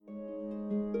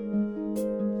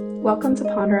Welcome to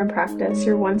Ponder and Practice,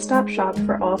 your one-stop shop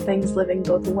for all things living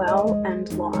both well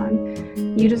and long.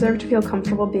 You deserve to feel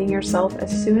comfortable being yourself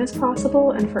as soon as possible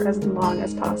and for as long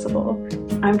as possible.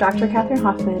 I'm Dr. Katherine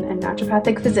Hoffman, a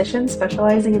naturopathic physician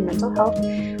specializing in mental health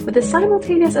with a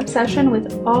simultaneous obsession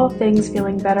with all things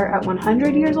feeling better at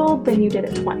 100 years old than you did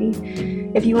at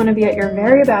 20. If you want to be at your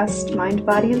very best, mind,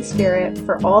 body, and spirit,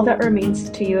 for all that remains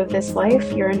to you of this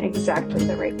life, you're in exactly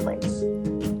the right place.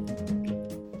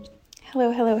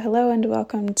 Hello, and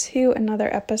welcome to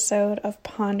another episode of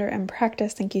Ponder and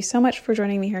Practice. Thank you so much for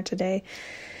joining me here today.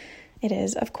 It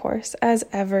is, of course, as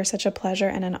ever, such a pleasure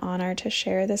and an honor to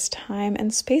share this time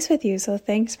and space with you, so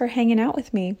thanks for hanging out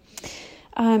with me.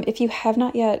 If you have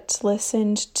not yet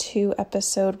listened to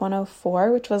episode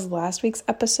 104, which was last week's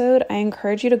episode, I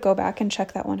encourage you to go back and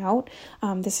check that one out.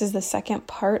 This is the second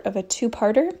part of a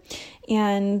two-parter,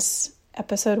 and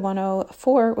episode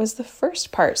 104 was the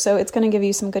first part, so it's going to give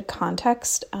you some good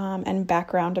context and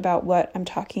background about what I'm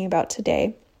talking about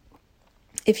today.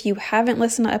 If you haven't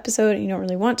listened to the episode and you don't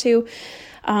really want to,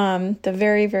 the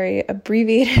very, very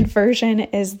abbreviated version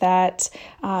is that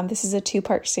this is a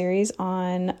two-part series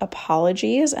on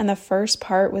apologies, and the first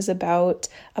part was about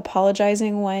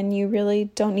apologizing when you really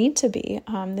don't need to be.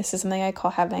 This is something I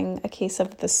call having a case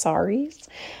of the sorries,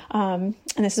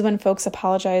 and this is when folks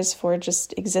apologize for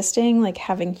just existing, like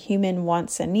having human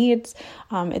wants and needs.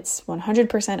 It's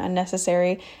 100%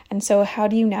 unnecessary, and so how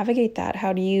do you navigate that?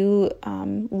 How do you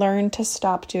learn to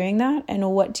stop doing that,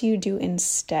 and what do you do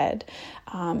instead?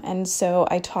 And so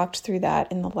I talked through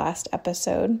that in the last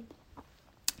episode.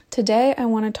 Today, I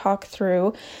want to talk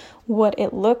through what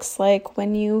it looks like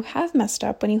when you have messed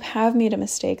up, when you have made a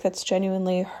mistake that's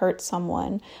genuinely hurt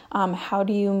someone. How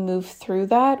do you move through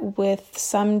that with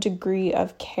some degree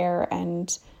of care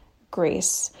and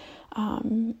grace,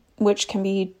 which can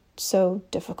be so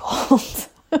difficult,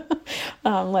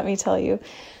 let me tell you.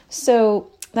 So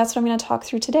that's what I'm going to talk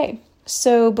through today.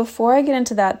 So before I get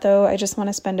into that, though, I just want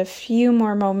to spend a few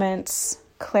more moments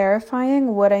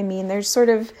clarifying what I mean. There's sort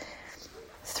of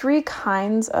three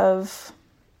kinds of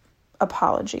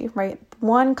apology, right?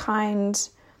 One kind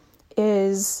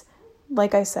is,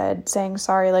 like I said, saying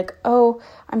sorry, like, oh,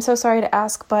 I'm so sorry to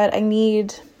ask, but I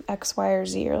need X, Y, or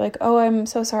Z, or like, oh, I'm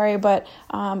so sorry, but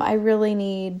I really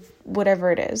need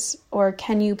whatever it is, or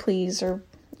can you please, or,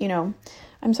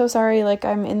 I'm so sorry, like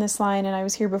I'm in this line and I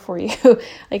was here before you.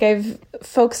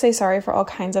 Folks say sorry for all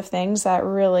kinds of things that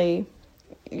really,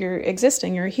 you're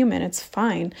existing, you're a human, it's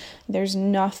fine. There's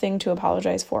nothing to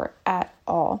apologize for at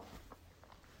all.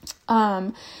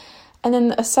 And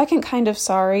then a second kind of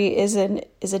sorry is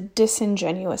a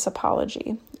disingenuous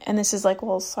apology. And this is like,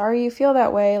 well, sorry you feel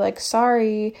that way, like,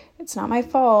 sorry, it's not my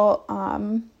fault.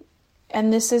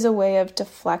 And this is a way of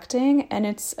deflecting, and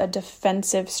it's a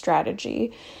defensive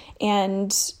strategy.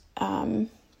 And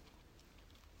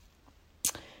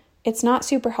it's not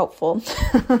super helpful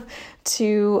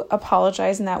to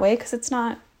apologize in that way, because it's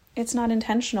not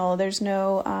intentional. There's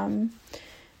no,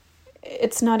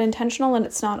 it's not intentional, and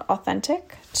it's not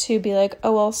authentic to be like,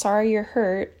 oh, well, sorry you're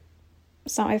hurt.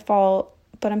 It's not my fault,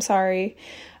 but I'm sorry.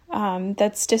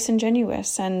 That's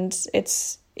disingenuous, and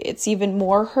it's even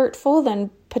more hurtful than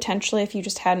potentially if you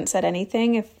just hadn't said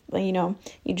anything, if,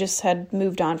 you just had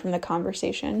moved on from the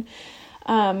conversation.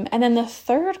 And then the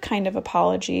third kind of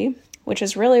apology, which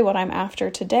is really what I'm after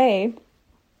today,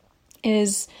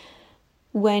 is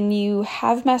when you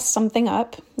have messed something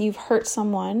up, you've hurt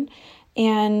someone,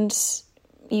 and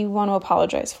you want to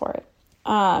apologize for it.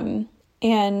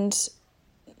 And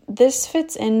this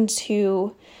fits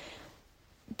into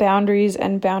boundaries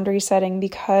and boundary setting,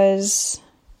 because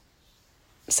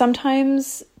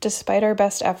sometimes, despite our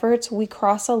best efforts, we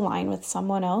cross a line with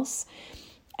someone else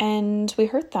and we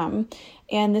hurt them.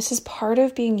 And this is part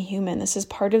of being human. This is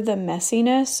part of the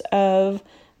messiness of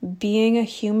being a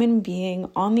human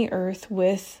being on the earth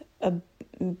with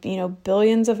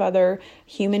billions of other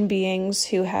human beings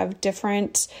who have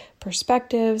different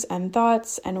perspectives and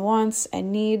thoughts and wants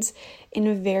and needs.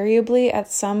 Invariably, at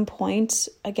some point,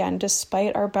 again,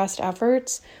 despite our best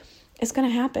efforts, it's going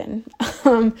to happen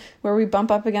where we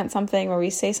bump up against something, where we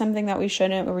say something that we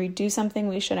shouldn't, where we do something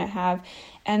we shouldn't have,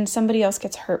 and somebody else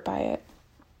gets hurt by it.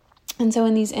 And so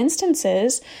in these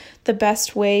instances, the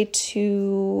best way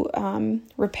to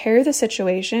repair the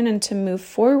situation and to move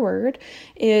forward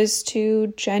is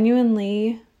to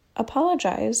genuinely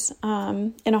apologize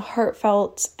in a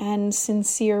heartfelt and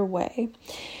sincere way.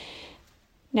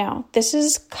 Now, this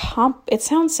is it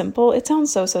sounds simple. It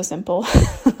sounds so simple.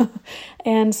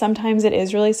 And sometimes it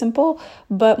is really simple,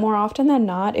 but more often than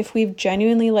not, if we've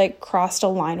genuinely crossed a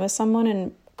line with someone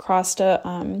and crossed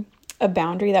a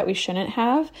boundary that we shouldn't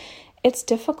have, it's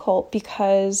difficult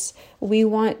because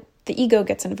the ego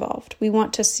gets involved. We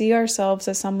want to see ourselves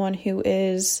as someone who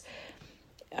is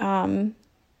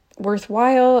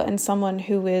worthwhile and someone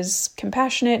who is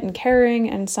compassionate and caring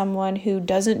and someone who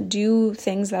doesn't do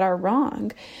things that are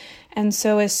wrong. And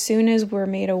so as soon as we're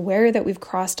made aware that we've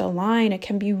crossed a line, it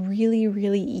can be really,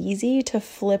 really easy to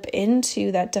flip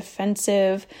into that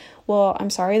defensive, well, I'm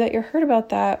sorry that you're hurt about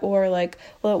that, or like,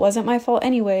 well, it wasn't my fault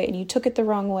anyway, and you took it the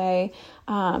wrong way.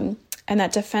 And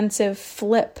that defensive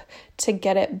flip to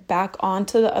get it back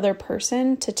onto the other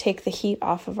person to take the heat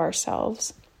off of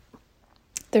ourselves.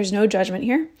 There's no judgment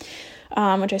here,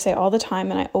 which I say all the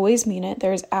time, and I always mean it.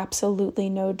 There is absolutely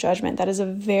no judgment. That is a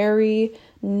very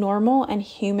normal and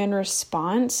human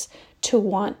response to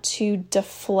want to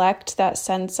deflect that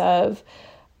sense of,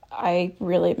 I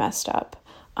really messed up.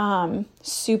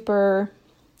 Super,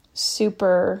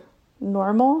 super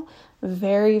normal,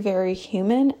 very, very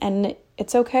human, and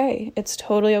it's okay. It's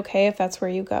totally okay if that's where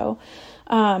you go.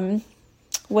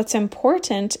 What's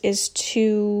important is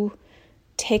to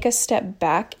take a step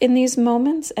back in these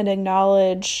moments and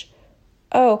acknowledge,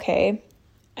 oh, okay,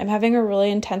 I'm having a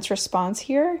really intense response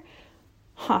here.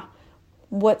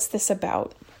 What's this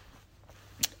about?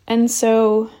 And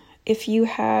so if you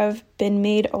have been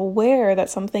made aware that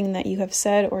something that you have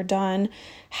said or done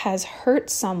has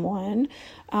hurt someone,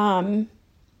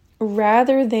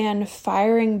 rather than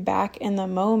firing back in the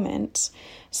moment,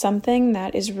 something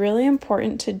that is really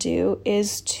important to do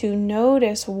is to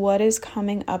notice what is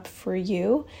coming up for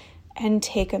you and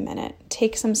take a minute,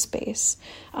 take some space.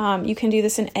 You can do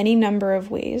this in any number of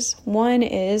ways. One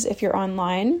is if you're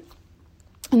online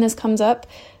and this comes up,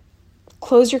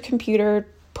 close your computer,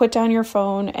 put down your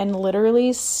phone, and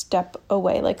literally step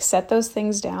away. Like set those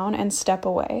things down and step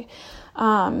away.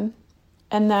 And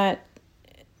that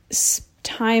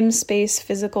time, space,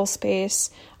 physical space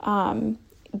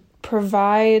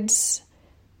provides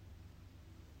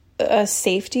a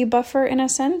safety buffer in a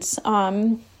sense.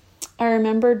 I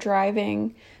remember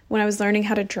driving when I was learning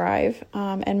how to drive,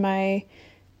 and my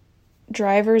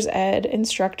driver's ed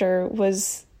instructor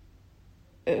was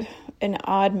an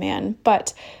odd man,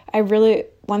 but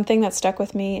one thing that stuck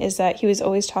with me is that he was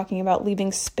always talking about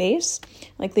leaving space,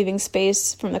 like leaving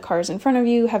space from the cars in front of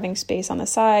you, having space on the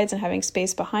sides and having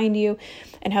space behind you,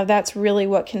 and how that's really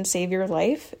what can save your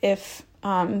life if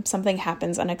something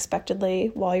happens unexpectedly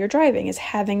while you're driving, is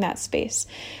having that space.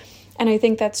 And I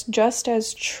think that's just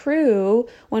as true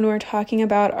when we're talking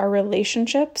about our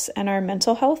relationships and our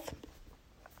mental health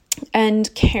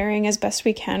and caring as best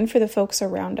we can for the folks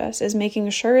around us, is making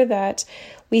sure that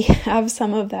we have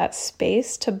some of that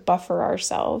space to buffer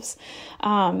ourselves.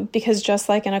 Because just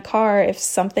like in a car, if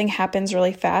something happens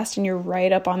really fast and you're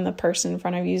right up on the person in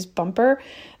front of you's bumper,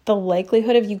 the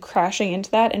likelihood of you crashing into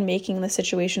that and making the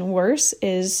situation worse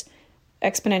is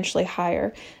exponentially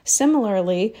higher.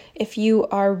 Similarly, if you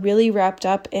are really wrapped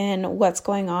up in what's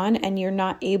going on and you're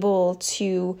not able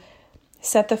to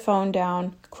set the phone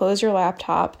down, close your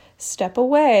laptop, step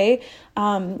away,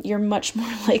 you're much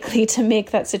more likely to make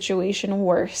that situation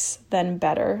worse than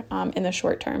better in the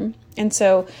short term. And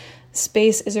so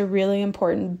space is a really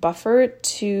important buffer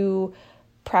to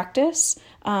practice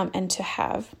and to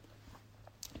have.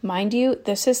 Mind you,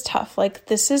 this is tough. Like,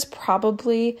 this is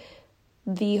probably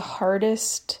the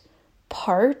hardest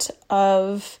part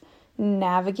of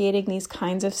navigating these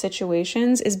kinds of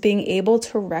situations, is being able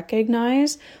to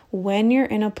recognize when you're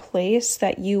in a place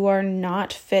that you are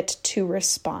not fit to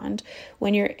respond,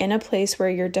 when you're in a place where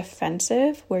you're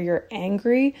defensive, where you're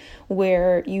angry,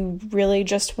 where you really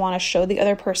just want to show the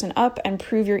other person up and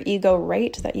prove your ego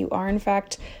right, that you are in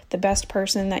fact the best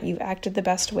person, that you've acted the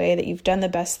best way, that you've done the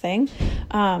best thing.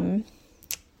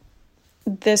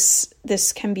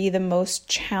 This can be the most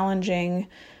challenging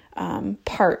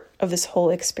part of this whole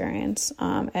experience.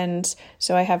 And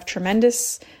so I have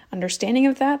tremendous understanding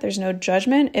of that. There's no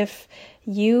judgment. If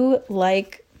you,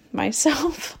 like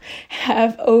myself,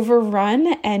 have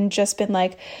overrun and just been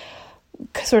like,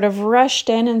 sort of rushed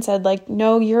in and said like,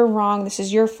 no, you're wrong. This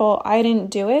is your fault. I didn't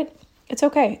do it. It's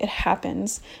okay. It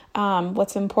happens.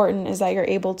 What's important is that you're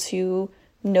able to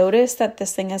notice that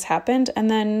this thing has happened and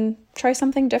then try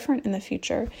something different in the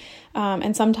future.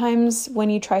 And sometimes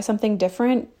when you try something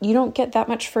different, you don't get that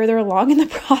much further along in the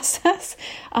process.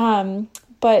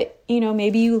 But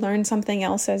maybe you learn something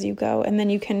else as you go, and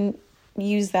then you can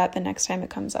use that the next time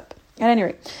it comes up. At any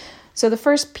rate, so the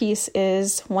first piece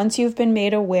is, once you've been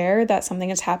made aware that something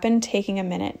has happened, taking a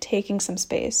minute, taking some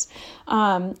space.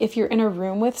 If you're in a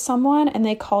room with someone and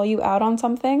they call you out on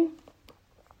something,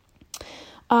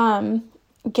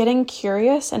 getting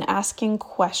curious and asking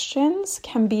questions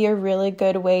can be a really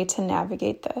good way to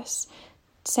navigate this.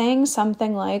 saying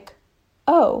something like,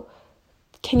 oh,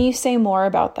 can you say more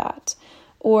about that?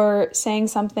 Or saying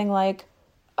something like,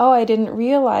 oh, I didn't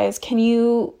realize, can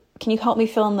you help me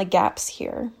fill in the gaps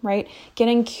here, right?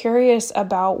 Getting curious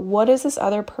about what is this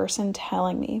other person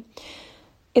telling me?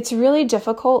 It's really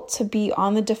difficult to be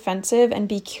on the defensive and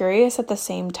be curious at the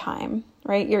same time,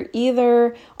 right? You're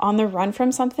either on the run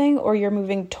from something or you're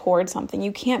moving towards something.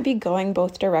 You can't be going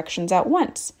both directions at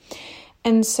once.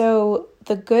 And so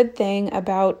the good thing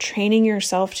about training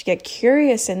yourself to get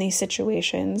curious in these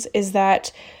situations is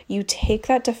that you take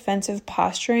that defensive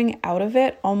posturing out of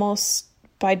it almost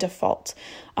by default,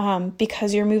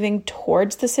 because you're moving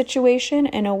towards the situation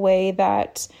in a way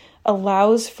that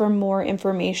allows for more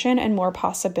information and more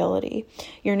possibility.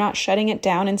 You're not shutting it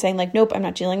down and saying like, nope, I'm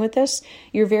not dealing with this.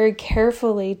 You're very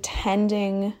carefully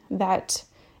tending that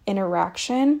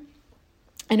interaction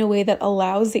in a way that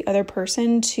allows the other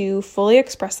person to fully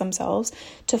express themselves,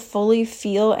 to fully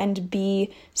feel and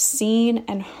be seen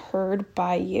and heard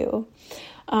by you.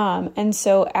 And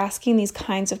so asking these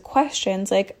kinds of questions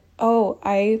like, oh,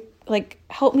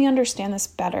 help me understand this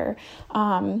better.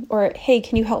 Or, hey,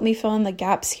 can you help me fill in the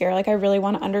gaps here? Like, I really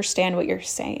want to understand what you're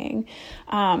saying.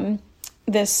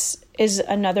 This is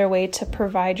another way to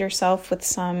provide yourself with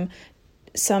some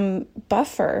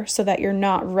buffer so that you're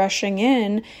not rushing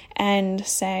in and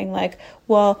saying like,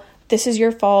 well, this is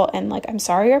your fault. And like, I'm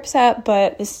sorry you're upset,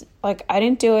 but this, like, I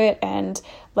didn't do it. And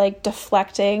like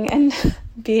deflecting and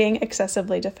being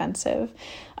excessively defensive.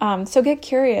 So get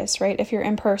curious, right? If you're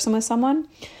in person with someone.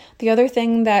 The other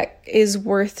thing that is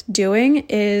worth doing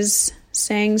is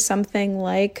saying something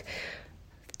like,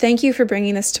 thank you for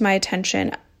bringing this to my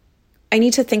attention. I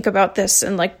need to think about this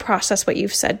and like process what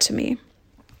you've said to me.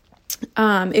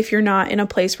 If you're not in a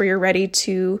place where you're ready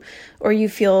to, or you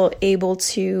feel able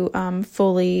to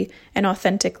fully and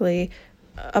authentically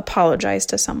apologize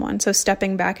to someone. So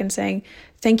stepping back and saying,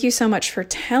 thank you so much for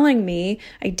telling me.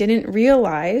 I didn't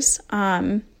realize,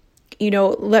 let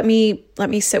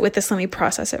me sit with this. Let me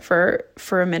process it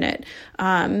for a minute.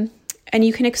 And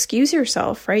you can excuse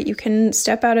yourself, right? You can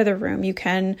step out of the room. You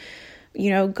can,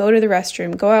 go to the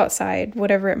restroom, go outside,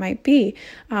 whatever it might be.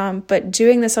 But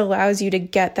doing this allows you to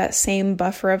get that same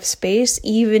buffer of space,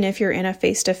 even if you're in a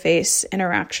face-to-face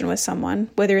interaction with someone,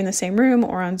 whether you're in the same room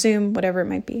or on Zoom, whatever it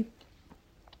might be.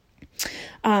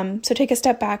 So take a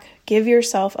step back, give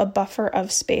yourself a buffer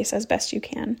of space as best you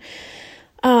can.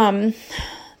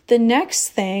 The next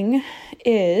thing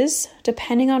is,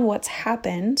 depending on what's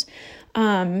happened,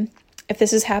 if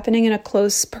this is happening in a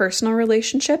close personal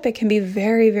relationship, it can be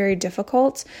very, very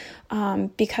difficult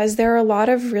because there are a lot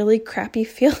of really crappy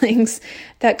feelings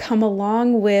that come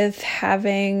along with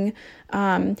having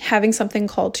something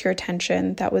called to your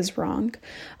attention that was wrong.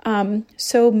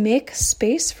 So make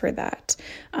space for that.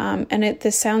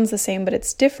 This sounds the same, but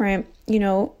it's different.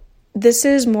 This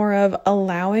is more of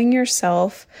allowing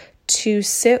yourself to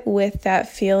sit with that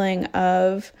feeling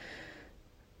of,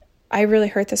 I really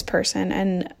hurt this person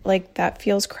and like that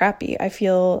feels crappy. I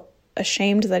feel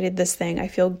ashamed that I did this thing. I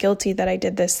feel guilty that I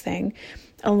did this thing.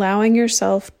 Allowing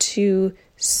yourself to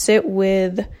sit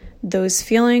with those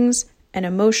feelings and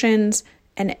emotions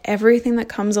and everything that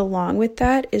comes along with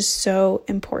that is so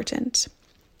important.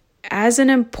 As an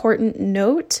important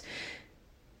note,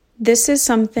 this is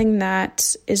something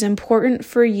that is important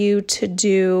for you to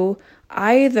do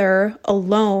either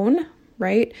alone,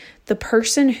 right? The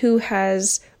person who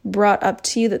has brought up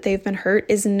to you that they've been hurt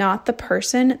is not the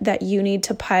person that you need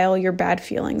to pile your bad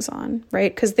feelings on,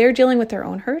 right? Because they're dealing with their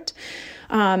own hurt.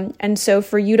 And so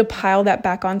for you to pile that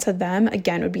back onto them,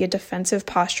 again, would be a defensive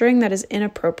posturing that is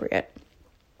inappropriate.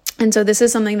 And so this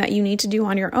is something that you need to do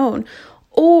on your own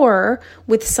or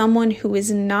with someone who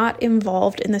is not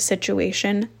involved in the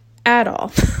situation at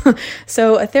all.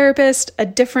 So a therapist, a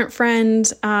different friend,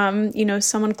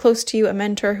 someone close to you, a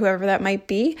mentor, whoever that might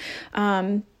be.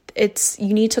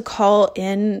 You need to call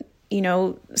in,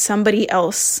 somebody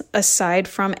else aside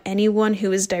from anyone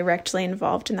who is directly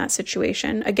involved in that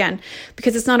situation. Again,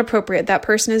 because it's not appropriate. That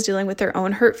person is dealing with their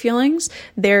own hurt feelings.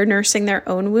 They're nursing their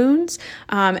own wounds.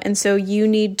 And so you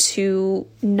need to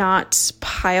not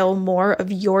pile more of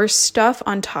your stuff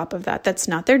on top of that. That's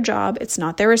not their job. It's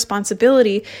not their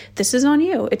responsibility. This is on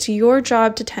you. It's your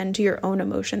job to tend to your own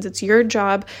emotions. It's your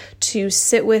job to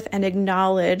sit with and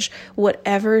acknowledge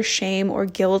whatever shame or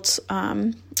guilt,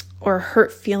 or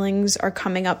hurt feelings are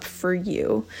coming up for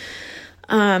you.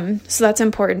 So that's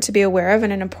important to be aware of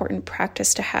and an important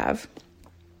practice to have.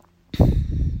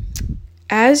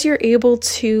 as you're able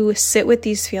to sit with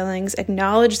these feelings,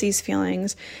 acknowledge these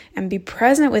feelings, and be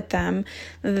present with them,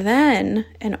 then,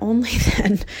 and only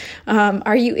then,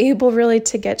 are you able really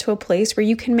to get to a place where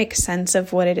you can make sense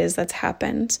of what it is that's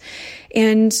happened.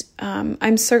 And I'm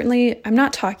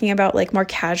not talking about like more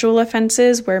casual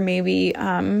offenses where maybe,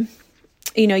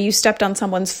 you stepped on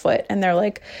someone's foot and they're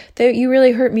like, you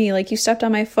really hurt me, like you stepped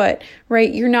on my foot,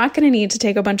 right? You're not going to need to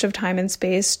take a bunch of time and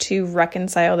space to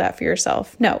reconcile that for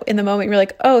yourself. No, in the moment you're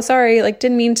like, oh, sorry, like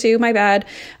didn't mean to, my bad.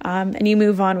 And you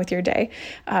move on with your day.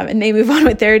 And they move on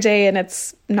with their day and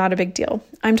it's not a big deal.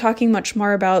 I'm talking much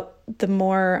more about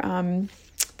the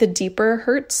deeper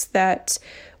hurts that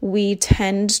we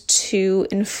tend to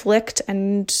inflict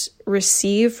and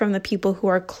receive from the people who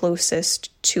are closest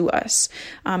to us.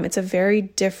 It's a very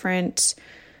different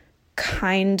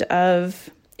kind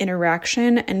of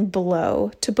interaction and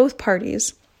blow to both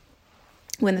parties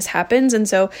when this happens. And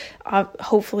so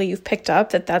hopefully you've picked up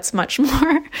that that's much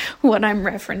more what I'm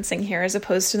referencing here, as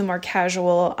opposed to the more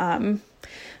casual,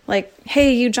 like,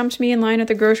 hey, you jumped me in line at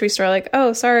the grocery store. Like,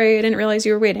 oh, sorry, I didn't realize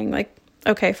you were waiting. Like,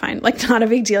 okay, fine. Like, not a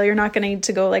big deal. You're not going to need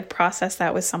to go like process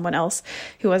that with someone else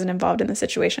who wasn't involved in the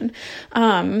situation.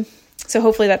 So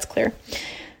hopefully that's clear.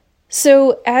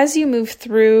 So as you move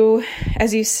through,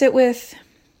 as you sit with,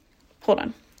 hold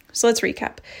on. So let's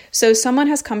recap. So someone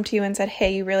has come to you and said,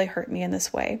 hey, you really hurt me in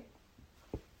this way.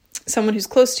 Someone who's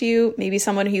close to you, maybe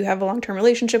someone who you have a long-term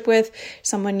relationship with,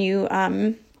 someone you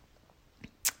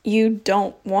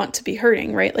don't want to be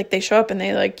hurting, right? Like they show up and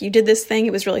they like, you did this thing,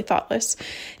 it was really thoughtless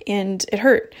and it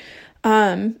hurt.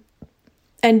 And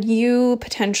you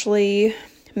potentially,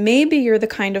 maybe you're the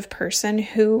kind of person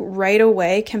who right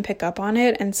away can pick up on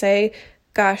it and say,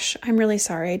 gosh, I'm really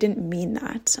sorry. I didn't mean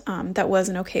that. That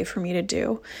wasn't okay for me to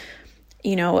do.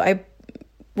 I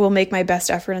will make my best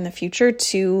effort in the future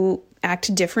to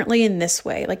act differently in this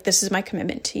way. Like, this is my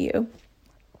commitment to you.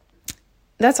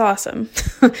 That's awesome.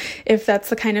 If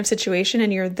that's the kind of situation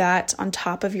and you're that on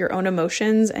top of your own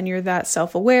emotions and you're that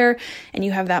self-aware and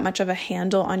you have that much of a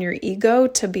handle on your ego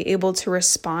to be able to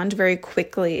respond very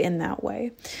quickly in that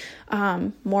way.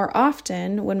 More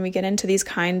often when we get into these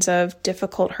kinds of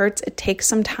difficult hurts, it takes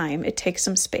some time, it takes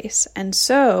some space. And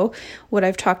so what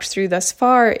I've talked through thus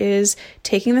far is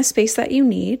taking the space that you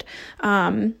need,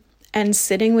 and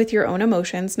sitting with your own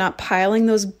emotions, not piling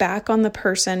those back on the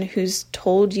person who's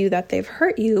told you that they've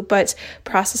hurt you, but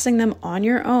processing them on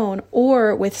your own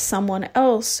or with someone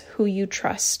else who you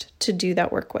trust to do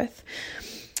that work with.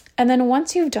 And then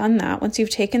once you've done that, once you've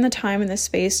taken the time and the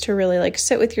space to really like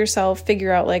sit with yourself,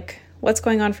 figure out like what's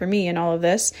going on for me in all of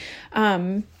this,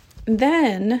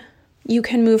 then you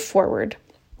can move forward.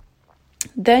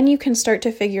 Then you can start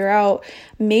to figure out,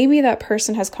 maybe that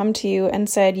person has come to you and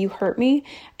said, you hurt me.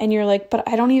 And you're like, but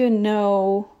I don't even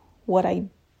know what I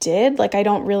did. Like, I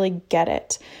don't really get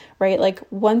it, right? Like,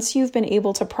 once you've been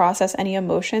able to process any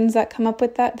emotions that come up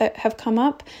with that have come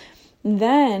up,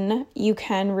 then you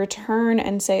can return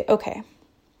and say, okay,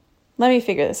 let me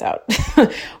figure this out.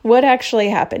 What actually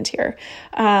happened here?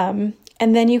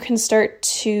 And then you can start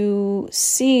to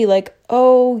see like,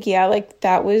 oh yeah, like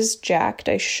that was jacked.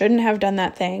 I shouldn't have done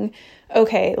that thing.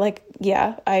 Okay, like,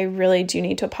 yeah, I really do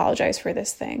need to apologize for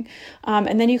this thing.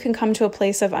 And then you can come to a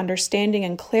place of understanding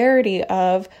and clarity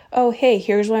of, oh, hey,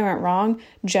 here's where I went wrong.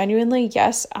 Genuinely,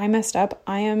 yes, I messed up.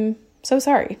 I am so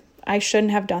sorry. I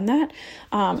shouldn't have done that.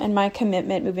 And my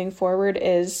commitment moving forward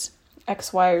is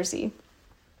X, Y, or Z.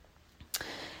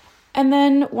 And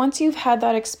then once you've had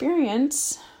that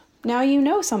experience, now you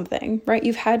know something, right?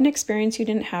 You've had an experience you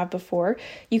didn't have before.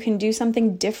 You can do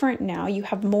something different now. You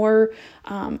have more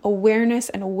awareness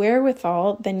and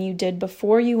wherewithal than you did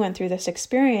before you went through this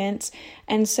experience.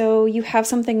 And so you have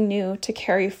something new to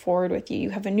carry forward with you. You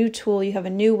have a new tool. You have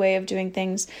a new way of doing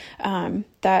things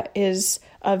that is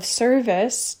of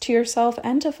service to yourself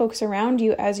and to folks around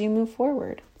you as you move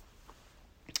forward.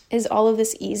 Is all of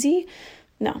this easy?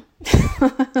 No.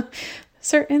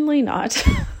 Certainly not.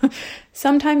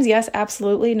 Sometimes, yes,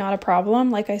 absolutely not a problem.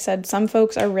 Like I said, some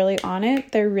folks are really on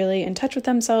it. They're really in touch with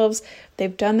themselves.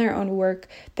 They've done their own work.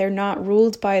 They're not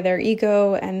ruled by their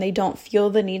ego and they don't feel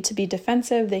the need to be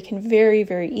defensive. They can very,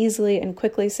 very easily and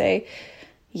quickly say,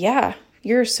 yeah,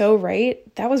 you're so right.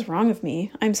 That was wrong of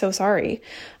me. I'm so sorry.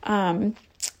 And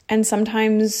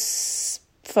sometimes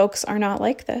folks are not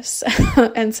like this.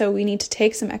 And so we need to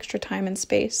take some extra time and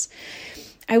space.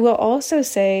 I will also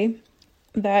say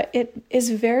that it is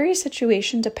very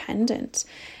situation dependent.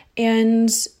 And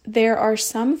there are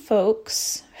some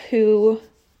folks who,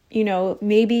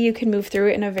 maybe you can move through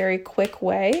it in a very quick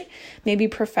way. Maybe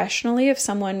professionally, if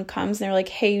someone comes and they're like,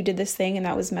 hey, you did this thing and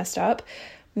that was messed up.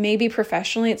 Maybe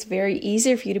professionally, it's very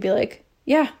easy for you to be like,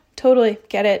 yeah, totally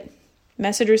get it.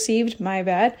 Message received, my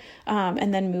bad,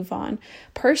 and then move on.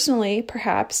 Personally,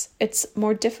 perhaps it's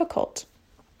more difficult.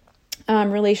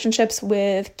 Relationships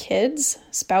with kids,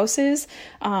 spouses,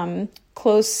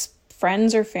 close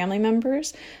friends or family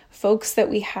members, folks that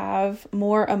we have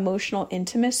more emotional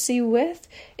intimacy with,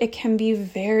 it can be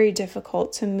very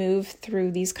difficult to move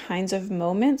through these kinds of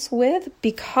moments with,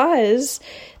 because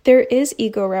there is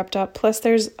ego wrapped up, plus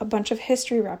there's a bunch of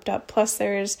history wrapped up, plus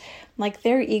there's like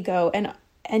their ego and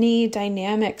any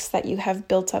dynamics that you have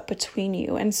built up between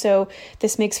you. And so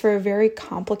this makes for a very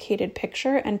complicated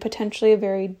picture and potentially a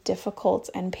very difficult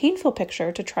and painful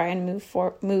picture to try and move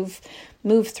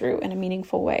through in a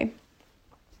meaningful way.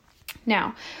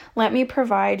 Now, let me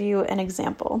provide you an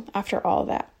example after all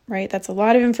that, right? That's a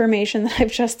lot of information that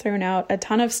I've just thrown out, a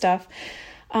ton of stuff.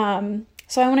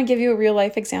 So I want to give you a real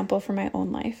life example from my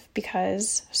own life,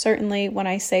 because certainly when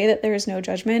I say that there is no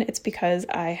judgment, it's because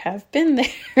I have been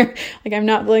there. Like, I'm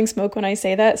not blowing smoke when I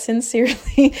say that,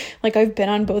 sincerely. Like, I've been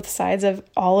on both sides of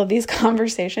all of these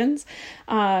conversations.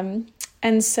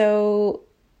 And so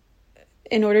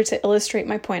in order to illustrate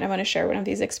my point, I want to share one of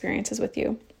these experiences with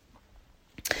you.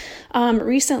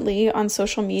 Recently on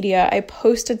social media, I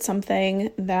posted something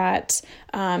that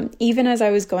even as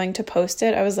I was going to post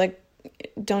it, I was like,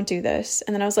 don't do this.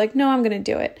 And then I was like, no, I'm going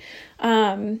to do it.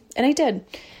 And I did.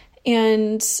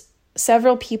 And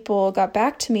several people got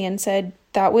back to me and said,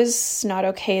 that was not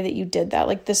okay that you did that.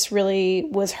 Like, this really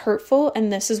was hurtful,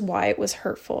 and this is why it was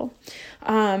hurtful.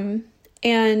 And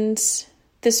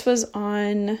this was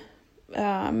on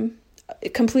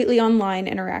completely online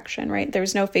interaction, right? There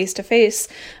was no face-to-face,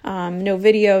 no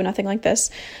video, nothing like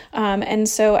this. And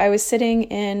so I was sitting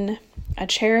in a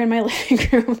chair in my living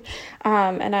room,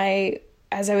 and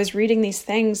as I was reading these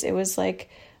things, it was like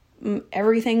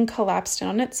everything collapsed in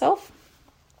on itself.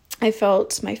 I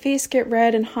felt my face get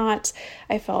red and hot.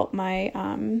 I felt my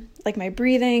my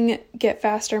breathing get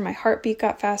faster, my heartbeat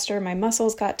got faster, my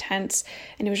muscles got tense,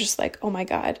 and it was just like, oh my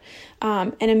God.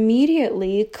 And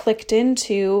immediately clicked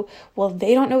into, well,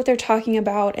 they don't know what they're talking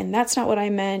about, and that's not what I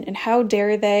meant, and how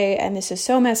dare they, and this is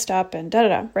so messed up, and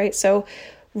da-da-da, right? So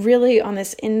really on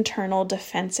this internal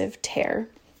defensive tear,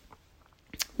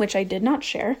 which I did not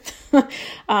share.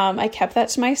 I kept that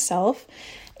to myself.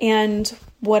 And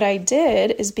what I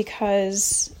did is,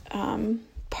 because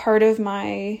part of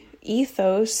my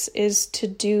ethos is to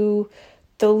do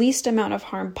the least amount of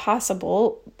harm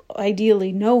possible,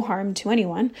 ideally no harm to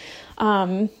anyone,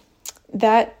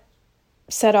 that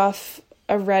set off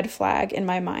a red flag in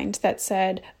my mind that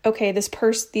said, okay,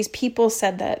 these people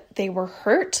said that they were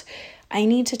hurt. I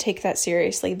need to take that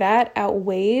seriously. That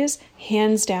outweighs,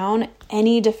 hands down,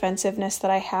 any defensiveness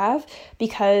that I have,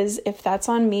 because if that's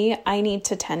on me, I need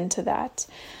to tend to that.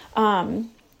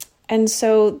 And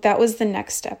so that was the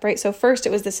next step, right? So first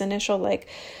it was this initial like,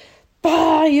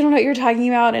 bah, you don't know what you're talking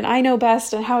about, and I know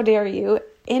best, and how dare you,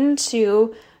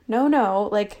 into, no,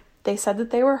 like, they said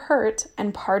that they were hurt,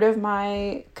 and part of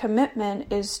my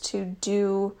commitment is to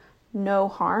do no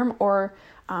harm, or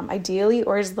ideally,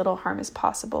 or as little harm as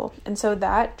possible. And so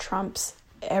that trumps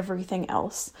everything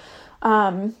else.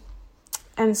 And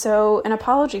so an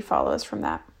apology follows from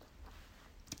that.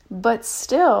 But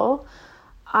still,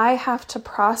 I have to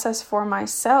process for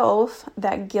myself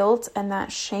that guilt and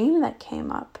that shame that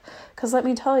came up. Because let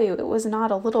me tell you, it was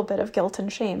not a little bit of guilt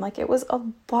and shame. Like, it was a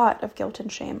lot of guilt and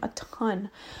shame, a ton.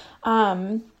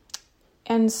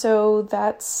 And so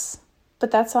that's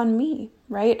on me,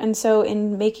 right? And so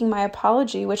in making my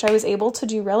apology, which I was able to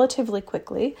do relatively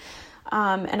quickly,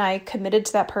 and I committed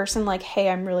to that person like, hey,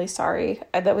 I'm really sorry.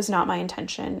 That was not my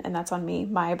intention, and that's on me,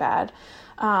 my bad.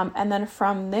 And then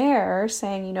from there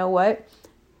saying, you know what,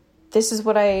 this is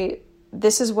what I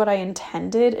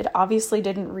intended. It obviously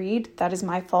didn't read. That is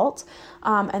my fault.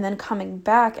 And then coming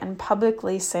back and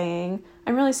publicly saying,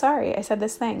 I'm really sorry. I said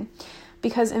this thing.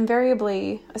 Because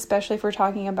invariably, especially if we're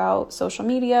talking about social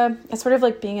media, it's sort of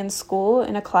like being in school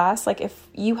in a class. Like, if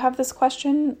you have this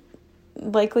question,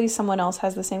 likely someone else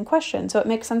has the same question. So it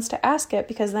makes sense to ask it,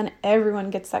 because then everyone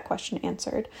gets that question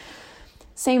answered.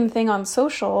 Same thing on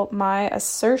social. My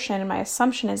assertion and my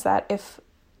assumption is that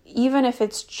even if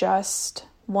it's just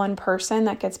one person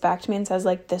that gets back to me and says,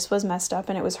 like, this was messed up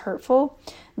and it was hurtful,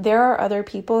 there are other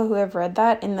people who have read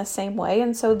that in the same way.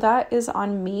 And so that is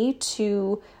on me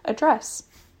to address.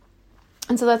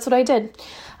 And so that's what I did.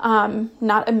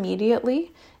 Not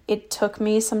immediately. It took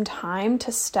me some time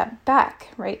to step back,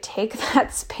 right? Take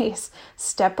that space,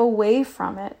 step away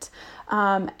from it.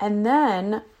 And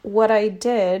then what I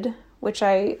did, which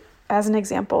I as an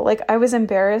example. Like, I was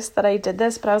embarrassed that I did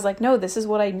this, but I was like, no, this is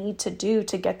what I need to do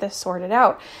to get this sorted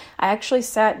out. I actually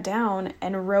sat down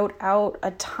and wrote out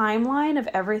a timeline of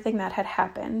everything that had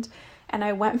happened. And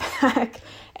I went back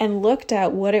and looked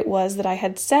at what it was that I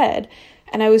had said.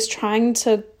 And I was trying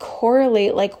to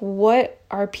correlate, like, what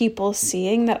are people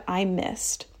seeing that I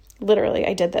missed? Literally,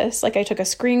 I did this. Like, I took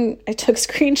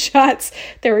screenshots.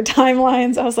 There were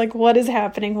timelines. I was like, what is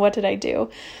happening? What did I do?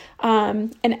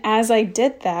 And as I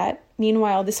did that,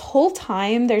 meanwhile, this whole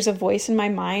time, there's a voice in my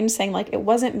mind saying, like, it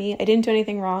wasn't me. I didn't do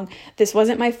anything wrong. This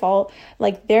wasn't my fault.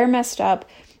 Like, they're messed up,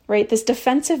 right? This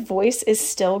defensive voice is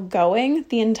still going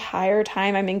the entire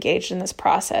time I'm engaged in this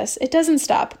process. It doesn't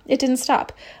stop. It didn't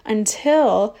stop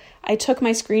until I took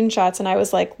my screenshots and I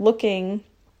was like looking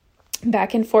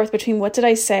back and forth between what did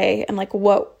I say and like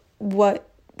what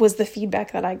was the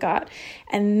feedback that I got.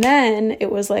 And then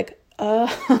it was like,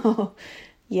 oh,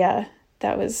 yeah,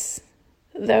 that was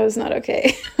not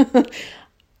okay.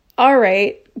 All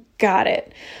right, got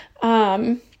it.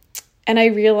 And I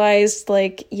realized,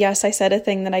 like, yes, I said a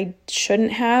thing that I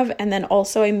shouldn't have. And then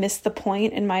also I missed the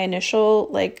point in my initial,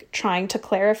 like, trying to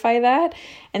clarify that.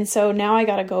 And so now I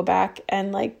got to go back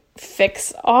and, like,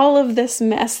 fix all of this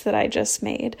mess that I just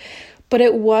made. But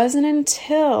it wasn't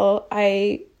until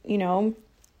I,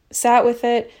 sat with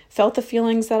it, felt the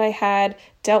feelings that I had,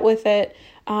 dealt with it,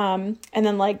 and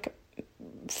then, like,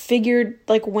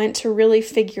 went to really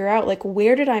figure out, like,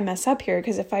 where did I mess up here?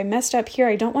 Because if I messed up here,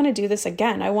 I don't want to do this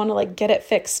again. I want to, like, get it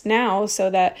fixed now so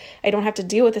that I don't have to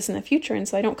deal with this in the future and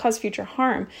so I don't cause future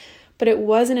harm. But it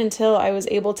wasn't until I was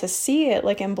able to see it,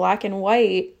 like, in black and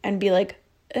white and be like,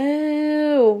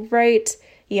 oh, right,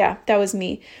 yeah, that was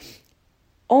me.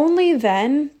 Only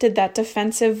then did that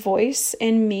defensive voice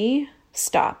in me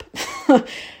stop.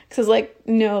 Because, like,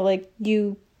 no, like,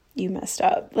 you messed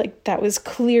up. Like, that was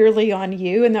clearly on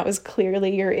you and that was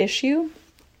clearly your issue.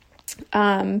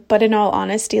 But in all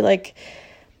honesty, like,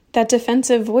 that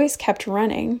defensive voice kept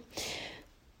running.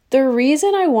 The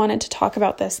reason I wanted to talk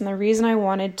about this and the reason I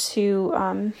wanted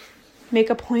to make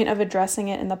a point of addressing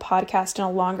it in the podcast in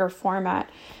a longer format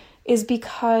is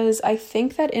because I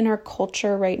think that in our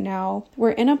culture right now,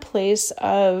 we're in a place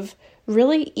of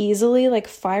really easily, like,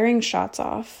 firing shots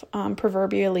off,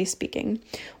 proverbially speaking,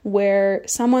 where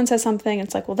someone says something,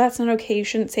 it's like, well, that's not okay, you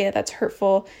shouldn't say it, that's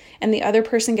hurtful, and the other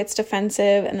person gets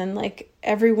defensive, and then, like,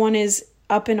 everyone is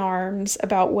up in arms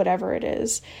about whatever it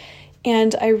is.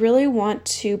 And I really want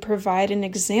to provide an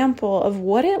example of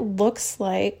what it looks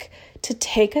like to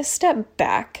take a step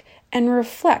back and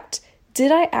reflect,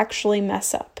 did I actually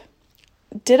mess up?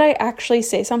 Did I actually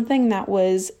say something that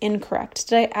was incorrect?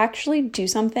 Did I actually do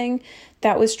something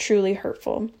that was truly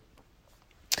hurtful?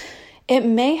 It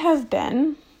may have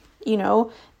been,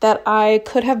 that I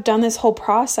could have done this whole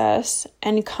process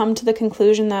and come to the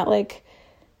conclusion that, like,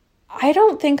 I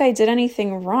don't think I did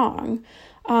anything wrong.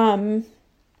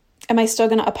 Am I still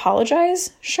going to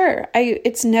apologize? Sure.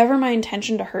 It's never my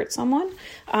intention to hurt someone.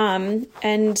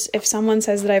 And if someone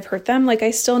says that I've hurt them, like,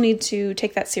 I still need to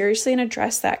take that seriously and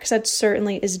address that, because that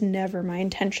certainly is never my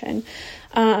intention.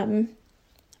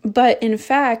 But in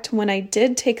fact, when I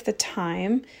did take the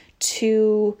time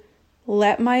to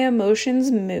let my emotions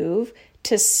move,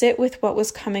 to sit with what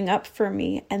was coming up for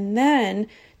me, and then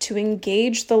to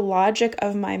engage the logic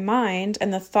of my mind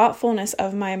and the thoughtfulness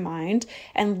of my mind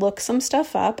and look some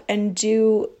stuff up and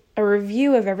do a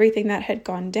review of everything that had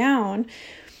gone down.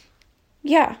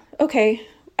 Yeah, okay,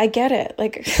 I get it.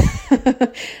 Like,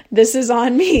 this is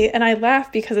on me. And I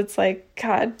laugh because it's like,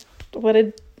 God, what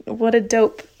a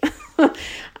dope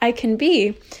I can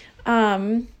be.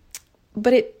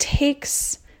 But it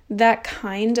takes that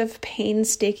kind of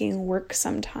painstaking work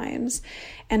sometimes.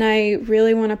 And I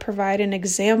really want to provide an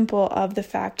example of the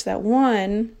fact that,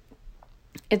 one,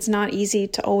 it's not easy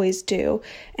to always do,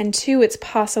 and two, it's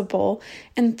possible,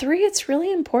 and three, it's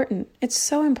really important. It's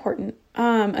so important,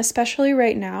 especially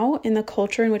right now in the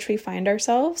culture in which we find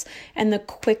ourselves and the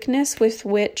quickness with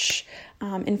which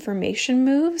information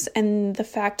moves, and the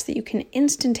fact that you can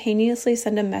instantaneously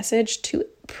send a message to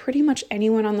pretty much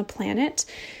anyone on the planet.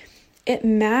 It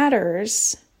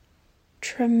matters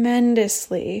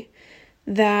tremendously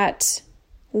that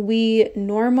we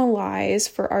normalize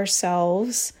for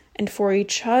ourselves and for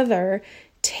each other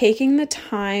taking the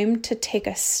time to take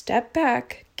a step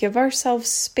back, give ourselves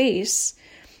space,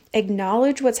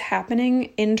 acknowledge what's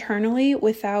happening internally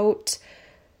without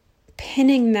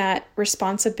pinning that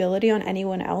responsibility on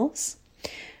anyone else,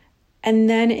 and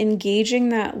then engaging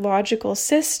that logical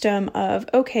system of,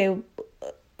 okay,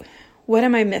 what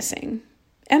am I missing?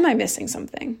 Am I missing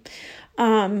something?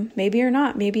 Maybe you're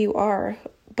not, maybe you are.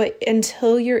 But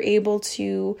until you're able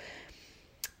to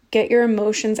get your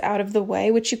emotions out of the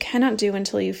way, which you cannot do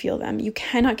until you feel them. You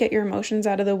cannot get your emotions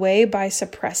out of the way by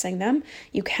suppressing them.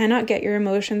 You cannot get your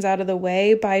emotions out of the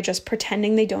way by just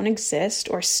pretending they don't exist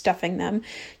or stuffing them.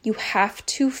 You have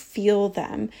to feel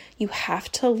them. You have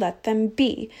to let them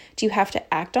be. Do you have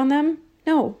to act on them?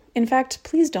 No. In fact,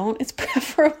 please don't. It's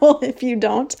preferable if you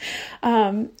don't.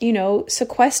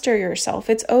 Sequester yourself.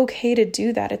 It's okay to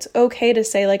do that. It's okay to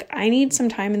say, like, I need some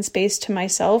time and space to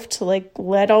myself to, like,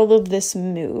 let all of this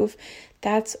move.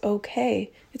 That's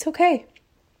okay. It's okay.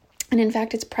 And in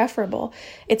fact, it's preferable.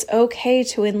 It's okay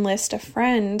to enlist a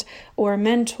friend or a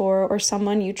mentor or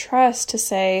someone you trust to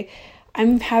say,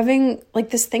 I'm having, like,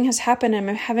 this thing has happened and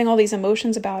I'm having all these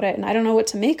emotions about it and I don't know what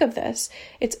to make of this.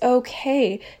 It's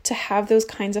okay to have those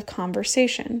kinds of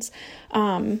conversations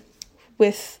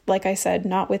with, like I said,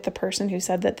 not with the person who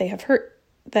said that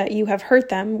you have hurt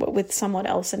them, but with someone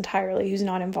else entirely who's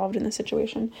not involved in the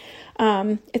situation.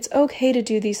 It's okay to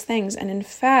do these things. And in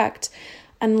fact,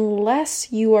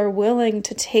 unless you are willing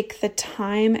to take the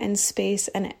time and space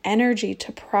and energy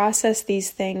to process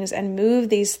these things and move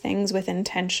these things with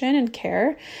intention and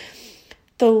care,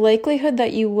 the likelihood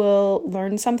that you will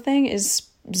learn something is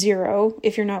zero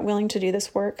if you're not willing to do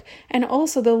this work. And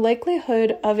also the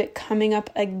likelihood of it coming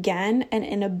up again and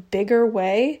in a bigger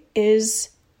way is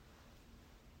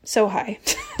so high.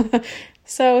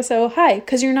 so high,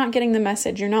 because you're not getting the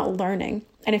message. You're not learning.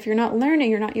 And if you're not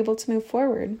learning, you're not able to move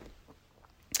forward.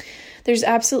 There's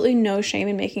absolutely no shame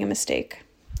in making a mistake.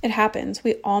 It happens.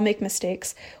 We all make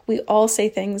mistakes. We all say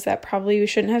things that probably we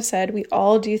shouldn't have said. We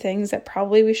all do things that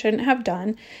probably we shouldn't have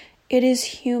done. It is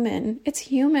human. It's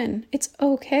human. It's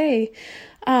okay.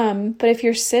 But if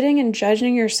you're sitting and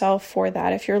judging yourself for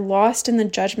that, if you're lost in the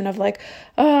judgment of like,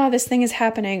 oh, this thing is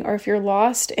happening, or if you're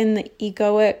lost in the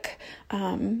egoic,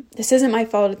 this isn't my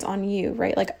fault, it's on you,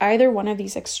 right? Like either one of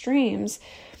these extremes,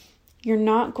 you're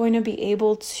not going to be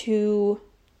able to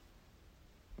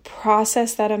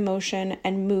process that emotion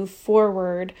and move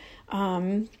forward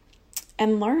and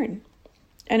learn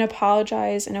and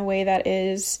apologize in a way that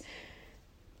is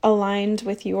aligned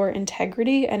with your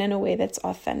integrity and in a way that's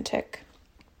authentic.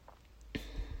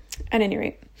 At any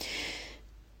rate,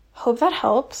 hope that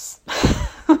helps.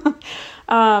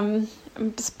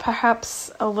 It's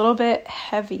perhaps a little bit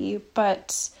heavy,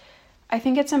 but I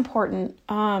think it's important.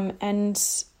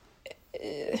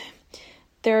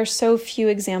 There are so few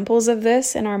examples of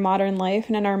this in our modern life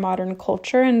and in our modern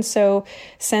culture. And so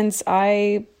since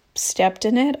I stepped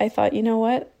in it, I thought, you know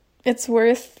what, it's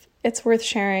worth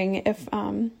sharing if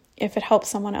it helps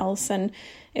someone else and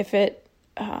if it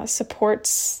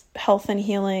supports health and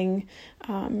healing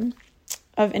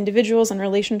of individuals and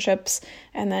relationships,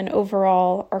 and then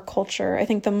overall our culture. I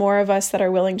think the more of us that are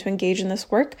willing to engage in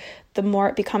this work, the more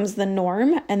it becomes the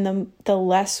norm, and the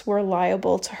less we're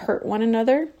liable to hurt one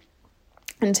another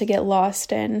and to get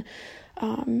lost in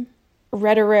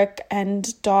rhetoric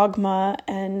and dogma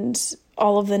and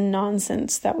all of the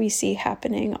nonsense that we see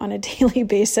happening on a daily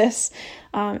basis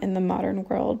in the modern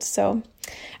world. So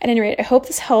at any rate, I hope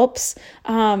this helps.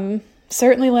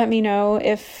 Certainly let me know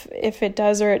if it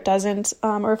does or it doesn't,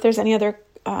 or if there's any other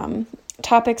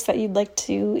topics that you'd like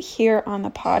to hear on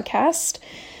the podcast.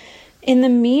 In the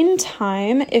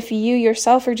meantime, if you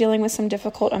yourself are dealing with some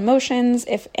difficult emotions,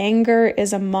 if anger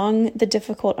is among the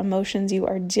difficult emotions you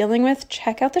are dealing with,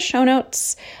 check out the show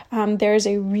notes. There's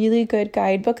a really good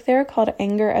guidebook there called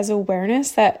Anger as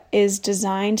Awareness that is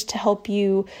designed to help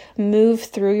you move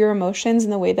through your emotions in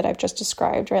the way that I've just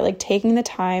described, right? Like taking the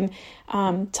time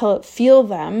to feel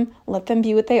them, let them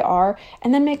be what they are,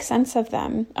 and then make sense of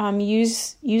them.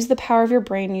 Use the power of your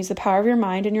brain, use the power of your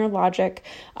mind and your logic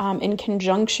in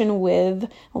conjunction with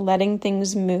letting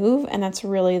things move. And that's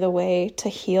really the way to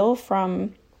heal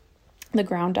from the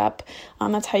ground up.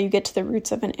 That's how you get to the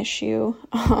roots of an issue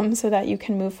so that you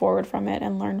can move forward from it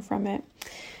and learn from it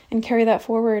and carry that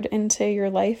forward into your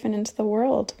life and into the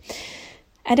world.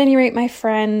 At any rate, my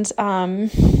friend,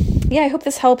 I hope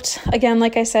this helped. Again,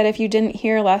 like I said, if you didn't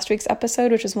hear last week's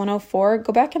episode, which is 104,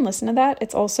 go back and listen to that.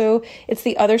 It's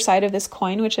the other side of this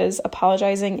coin, which is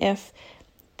apologizing if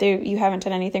you haven't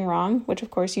done anything wrong, which of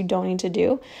course you don't need to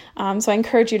do. So I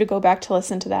encourage you to go back to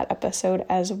listen to that episode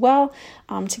as well,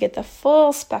 to get the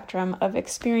full spectrum of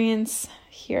experience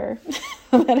here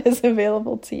that is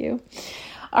available to you.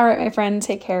 All right, my friend,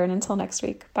 take care, and until next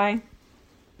week, bye.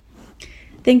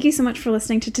 Thank you so much for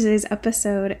listening to today's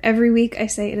episode. Every week I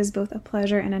say it is both a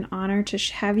pleasure and an honor to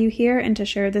have you here and to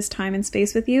share this time and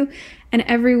space with you. And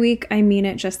every week, I mean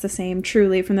it just the same,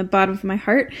 truly, from the bottom of my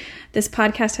heart. This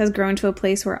podcast has grown to a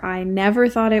place where I never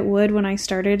thought it would when I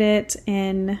started it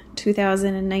in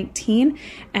 2019.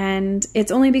 And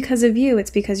it's only because of you. It's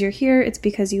because you're here. It's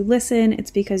because you listen.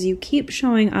 It's because you keep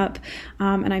showing up.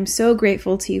 And I'm so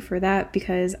grateful to you for that,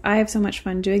 because I have so much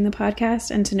fun doing the podcast,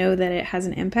 and to know that it has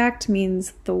an impact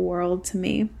means the world to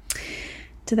me.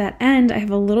 To that end, I have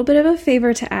a little bit of a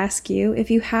favor to ask you.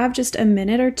 If you have just a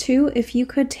minute or two, if you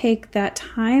could take that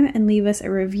time and leave us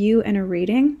a review and a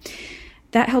rating.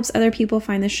 That helps other people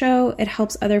find the show. It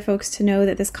helps other folks to know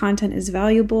that this content is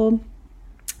valuable,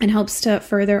 and helps to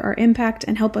further our impact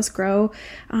and help us grow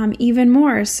even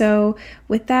more. So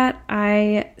with that,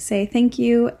 I say thank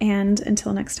you, and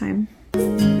until next time.